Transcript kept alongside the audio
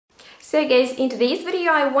So guys, in today's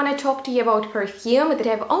video I want to talk to you about perfume that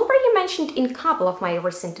I've already mentioned in a couple of my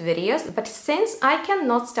recent videos, but since I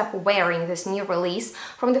cannot stop wearing this new release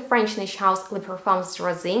from the French niche house Les Parfums de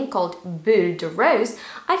Rosine called Bulle de Rose,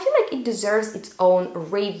 I feel like it deserves its own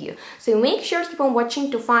review. So make sure to keep on watching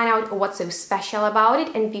to find out what's so special about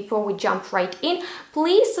it, and before we jump right in,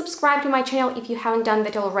 please subscribe to my channel if you haven't done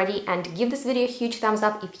that already, and give this video a huge thumbs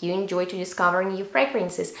up if you enjoy to discover new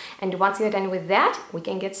fragrances. And once you're done with that, we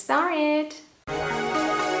can get started.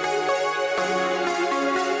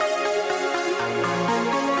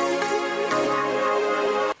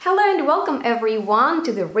 Hello and welcome everyone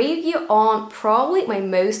to the review on probably my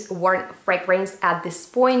most worn fragrance at this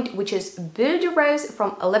point, which is Bulle de Rose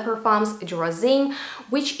from Les Parfums de Rosine,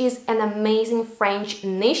 which is an amazing French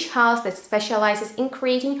niche house that specializes in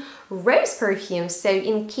creating rose perfumes. So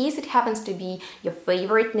in case it happens to be your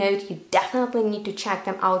favorite note, you definitely need to check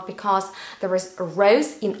them out because there is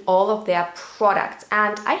rose in all of their products.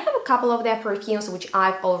 And I have a couple of their perfumes which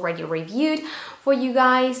I've already reviewed for you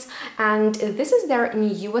guys, and this is their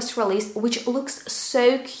newest release, which looks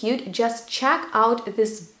so cute. Just check out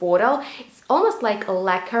this bottle. It's almost like a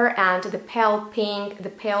lacquer, and the pale pink, the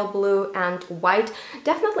pale blue and white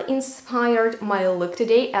definitely inspired my look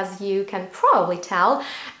today, as you can probably tell.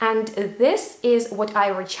 And this is what I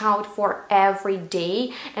reach out for every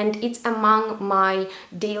day, and it's among my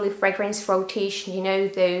daily fragrance rotation, you know,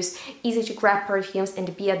 those easy to grab perfumes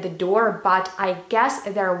and be at the door. But I guess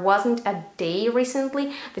there wasn't a day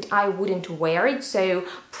recently that I wouldn't wear it, so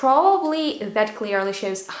probably that clearly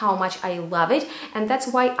shows how much I love it, and that's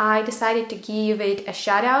why I decided to give it a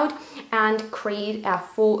shout out and create a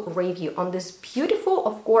full review on this beautiful,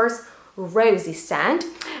 of course, rosy scent.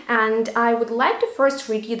 And I would like to first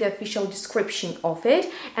read you the official description of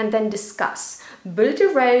it and then discuss. Bulle de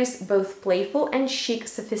Rose, both playful and chic,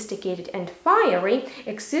 sophisticated and fiery,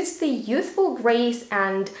 exudes the youthful grace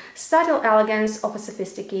and subtle elegance of a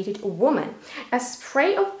sophisticated woman. A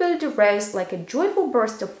spray of Bulle de Rose, like a joyful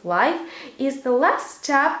burst of life, is the last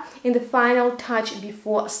step in the final touch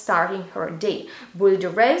before starting her day. Bulle de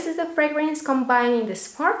Rose is a fragrance combining the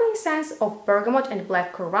sparkling scents of bergamot and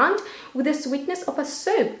black currant with the sweetness of a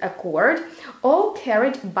soap accord, all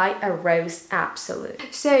carried by a rose absolute.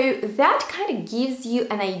 So that kind of gives you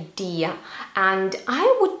an idea, and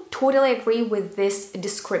I would totally agree with this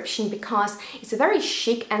description because it's a very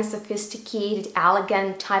chic and sophisticated,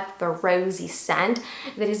 elegant type of a rosy scent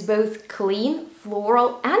that is both clean,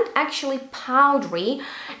 floral and actually powdery.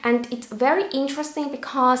 And it's very interesting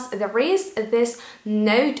because there is this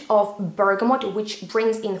note of bergamot which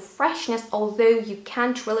brings in freshness, although you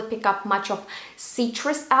can't really pick up much of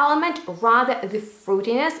citrus element, rather the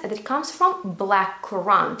fruitiness that comes from black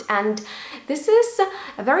currant. And this is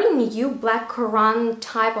a very new black currant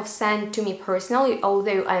type of scent to me personally,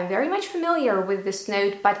 although I'm very much familiar with this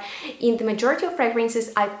note, but in the majority of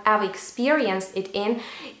fragrances I've ever experienced it in,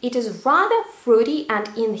 it is rather fruity, and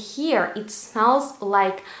in here it smells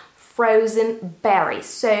like frozen berries.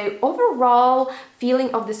 So overall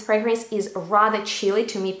feeling of this fragrance is rather chilly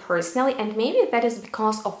to me personally, and maybe that is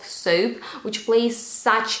because of soap, which plays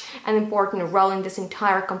such an important role in this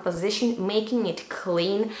entire composition, making it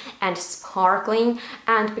clean and sparkling.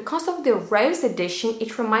 And because of the rose addition,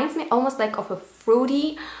 it reminds me almost like of a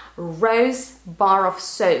fruity rose bar of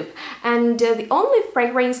soap. And the only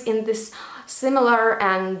fragrance in this similar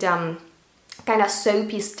and kind of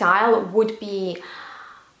soapy style would be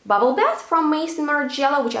Bubble Bath from Maison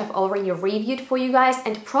Margiela, which I've already reviewed for you guys,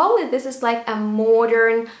 and probably this is like a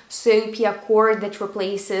modern soapy accord that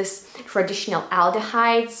replaces traditional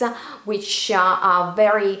aldehydes, which are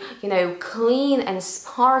very, you know, clean and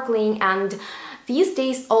sparkling and these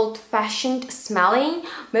days old-fashioned smelling.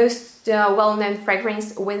 Most well-known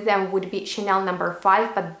fragrance with them would be Chanel No.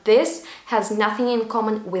 5, but this has nothing in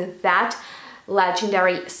common with that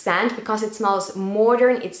legendary scent because it smells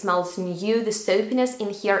modern, it smells new. The soapiness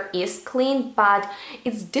in here is clean, but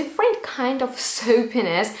it's different kind of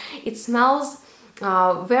soapiness. It smells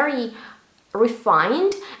very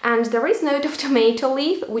refined, and there is note of tomato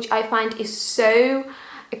leaf, which I find is so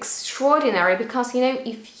extraordinary because, you know,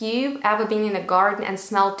 if you've ever been in a garden and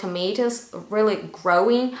smelled tomatoes really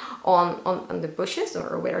growing on the bushes,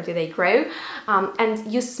 or where do they grow, and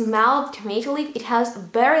you smell tomato leaf, it has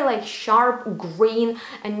very like sharp green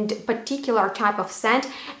and particular type of scent.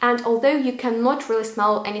 And although you cannot really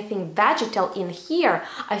smell anything vegetal in here,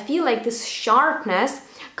 I feel like this sharpness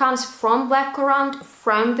comes from blackcurrant,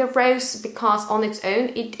 from the rose, because on its own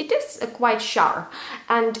it is quite sharp,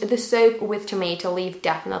 and the soap with tomato leaf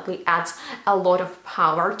definitely adds a lot of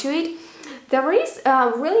power to it. There is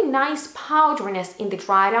a really nice powderiness in the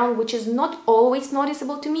dry down, which is not always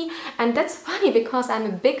noticeable to me, and that's funny because I'm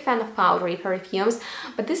a big fan of powdery perfumes,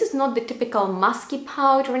 but this is not the typical musky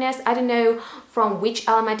powderiness. I don't know from which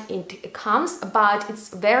element it comes, but it's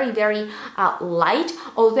very, very light,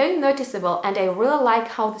 although noticeable, and I really like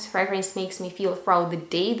how this fragrance makes me feel throughout the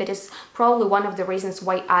day. That is probably one of the reasons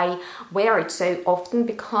why I wear it so often,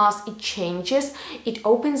 because it changes, it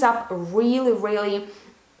opens up really, really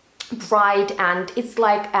bright, and it's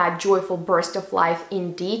like a joyful burst of life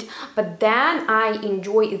indeed. But then I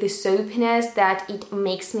enjoy the soapiness that it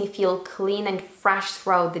makes me feel clean and fresh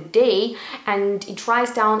throughout the day, and it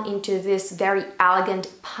dries down into this very elegant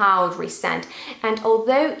powdery scent. And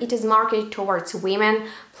although it is marketed towards women,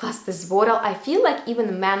 plus this bottle, I feel like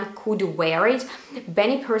even men could wear it.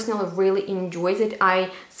 Benny personally really enjoys it. I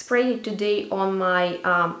sprayed it today on my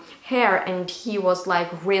hair and he was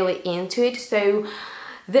like really into it. So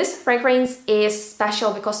this fragrance is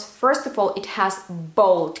special because, first of all, it has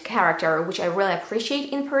bold character, which I really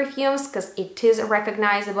appreciate in perfumes because it is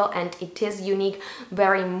recognizable and it is unique,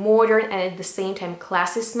 very modern, and at the same time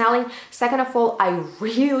classy smelling. Second of all, I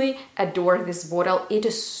really adore this bottle. It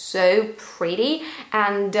is so pretty,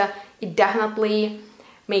 and it definitely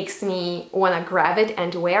makes me want to grab it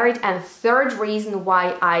and wear it. And third reason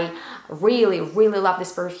why I really, really love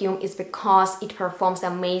this perfume is because it performs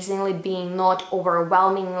amazingly, being not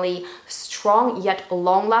overwhelmingly strong yet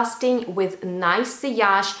long-lasting, with nice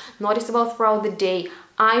sillage, noticeable throughout the day.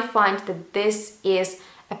 I find that this is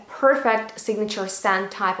a perfect signature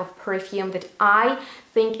scent type of perfume that I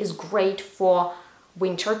think is great for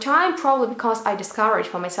winter time, probably because I discovered it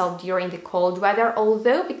for myself during the cold weather,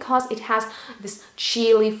 although because it has this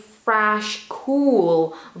chilly, fresh,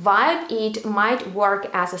 cool vibe, it might work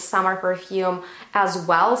as a summer perfume as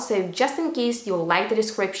well. So just in case you like the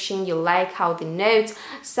description, you like how the notes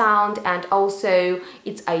sound, and also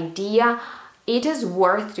its idea, it is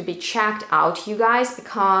worth to be checked out, you guys,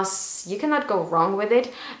 because you cannot go wrong with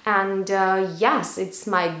it. And yes, it's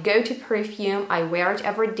my go-to perfume. I wear it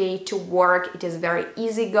every day to work. It is very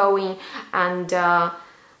easygoing, and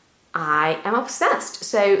I am obsessed.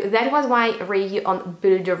 So that was my review on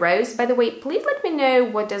Bulle de Rose. By the way, please let me know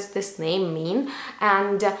what does this name mean,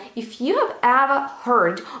 and if you have ever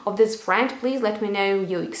heard of this brand, please let me know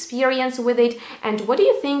your experience with it and what do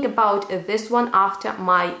you think about this one after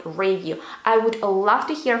my review. I would love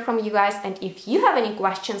to hear from you guys, and if you have any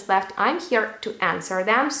questions left, I'm here to answer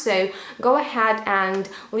them. So go ahead and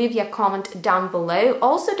leave your comment down below.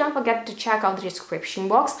 Also, don't forget to check out the description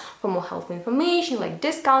box for more helpful information like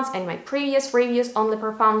discounts and my previous reviews on Les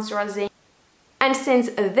Parfums de Rosine. And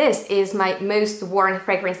since this is my most worn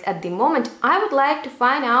fragrance at the moment, I would like to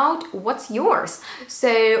find out what's yours.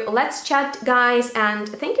 So let's chat, guys, and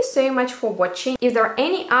thank you so much for watching. If there are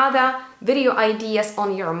any other video ideas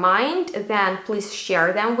on your mind, then please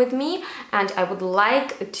share them with me, and I would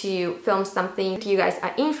like to film something that you guys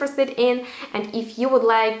are interested in. And if you would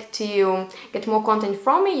like to get more content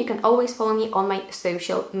from me, you can always follow me on my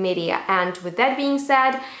social media. And with that being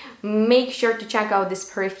said, make sure to check out this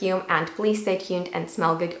perfume and please stay tuned and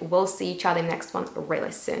smell good. We'll see each other in the next one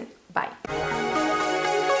really soon. Bye.